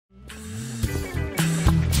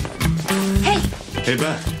Hey,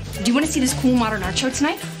 Beth. Do you want to see this cool modern art show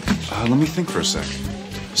tonight? Let me think for a sec.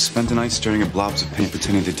 Spent the night staring at blobs of paint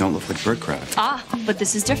pretending they don't look like birdcraft. Ah, but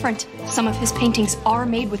this is different. Some of his paintings are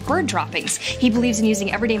made with bird droppings. He believes in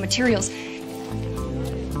using everyday materials.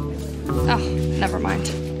 Oh, never mind.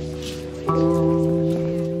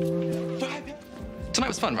 Tonight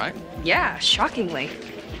was fun, right? Yeah, shockingly.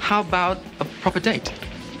 How about a proper date?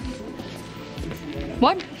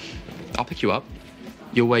 What? I'll pick you up.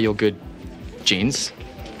 You'll wear your good jeans.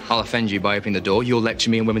 I'll offend you by opening the door. You'll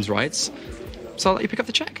lecture me on women's rights. So I'll let you pick up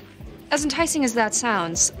the check. As enticing as that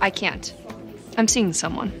sounds, I can't. I'm seeing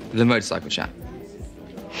someone. The motorcycle chap.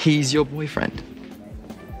 He's your boyfriend.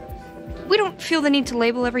 We don't feel the need to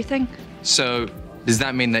label everything. So does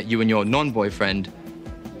that mean that you and your non-boyfriend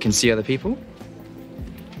can see other people?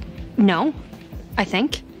 No, I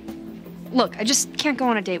think. Look, I just can't go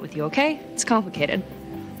on a date with you, okay? It's complicated.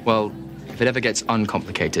 Well, if it ever gets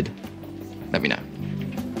uncomplicated, let me know.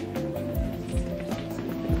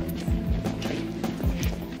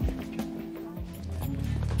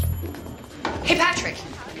 Hey, Patrick.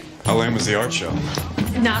 How lame was the art show?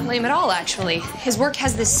 Not lame at all, actually. His work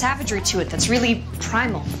has this savagery to it that's really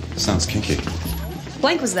primal. Sounds kinky.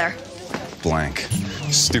 Blank was there. Blank.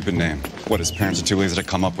 Stupid name. What, his parents are too lazy to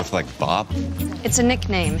come up with, like, Bob? It's a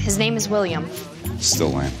nickname. His name is William.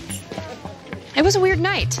 Still lame. It was a weird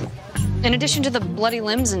night. In addition to the bloody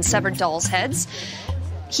limbs and severed dolls' heads,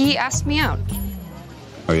 he asked me out.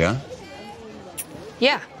 Oh, yeah?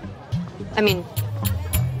 Yeah. I mean,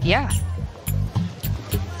 yeah.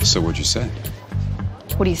 So what'd you say?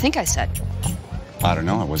 What do you think I said? I don't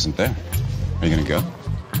know. I wasn't there. Are you gonna go?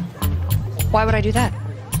 Why would I do that?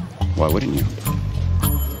 Why wouldn't you?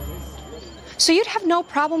 So you'd have no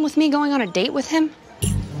problem with me going on a date with him?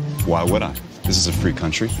 Why would I? This is a free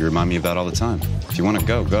country. You remind me of that all the time. If you want to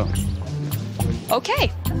go, go.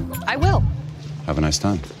 Okay, I will. Have a nice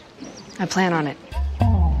time. I plan on it.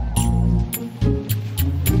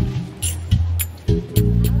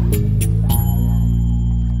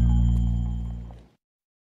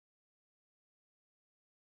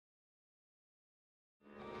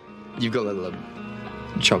 You've got a little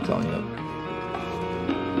chocolate on you.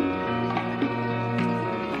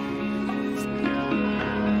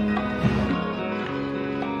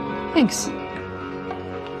 Thanks.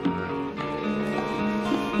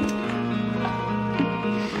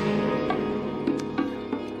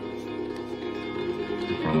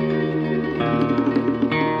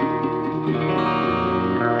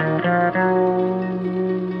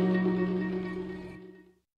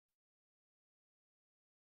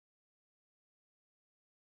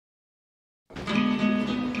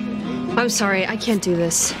 I'm sorry, I can't do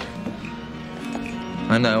this.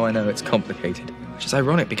 I know, it's complicated. Which is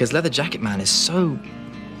ironic because Leather Jacket Man is so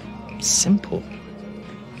simple.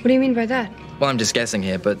 What do you mean by that? Well, I'm just guessing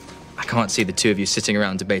here, but I can't see the two of you sitting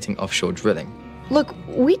around debating offshore drilling. Look,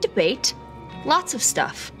 we debate lots of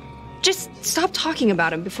stuff. Just stop talking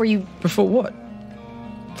about him before you... Before what?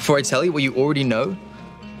 Before I tell you what you already know?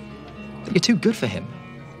 That you're too good for him.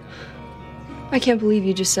 I can't believe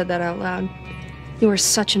you just said that out loud. You are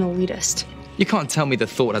such an elitist. You can't tell me the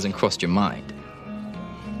thought hasn't crossed your mind.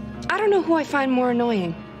 I don't know who I find more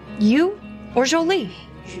annoying. You or Jolie?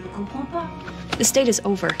 This date is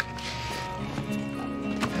over.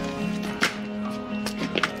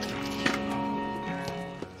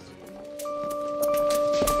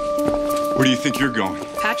 Where do you think you're going?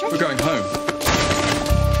 Patrick? We're going home.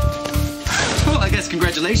 Well, I guess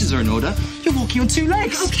congratulations are in order. You're walking on two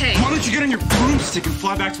legs. Okay. Why don't you get on your broomstick and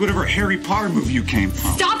fly back to whatever Harry Potter movie you came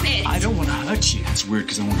from? Stop it! I don't want to hurt you. That's weird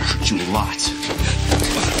because I want to hurt you a lot.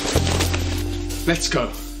 Let's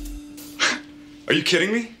go. Are you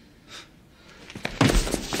kidding me?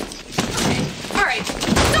 All right.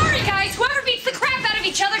 Sorry, guys. Whoever beats the crap out of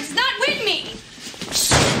each other does not win me.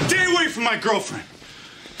 Stay away from my girlfriend.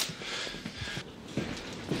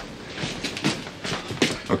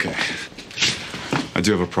 Okay. I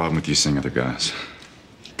do have a problem with you seeing other guys.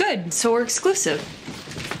 Good. So we're exclusive.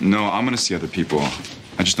 No, I'm gonna see other people.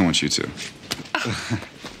 I just don't want you to.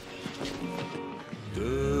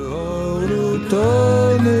 Dehors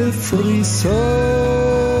l'automne frissonne,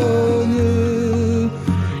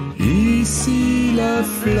 ici la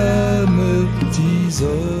flamme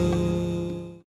tisonne.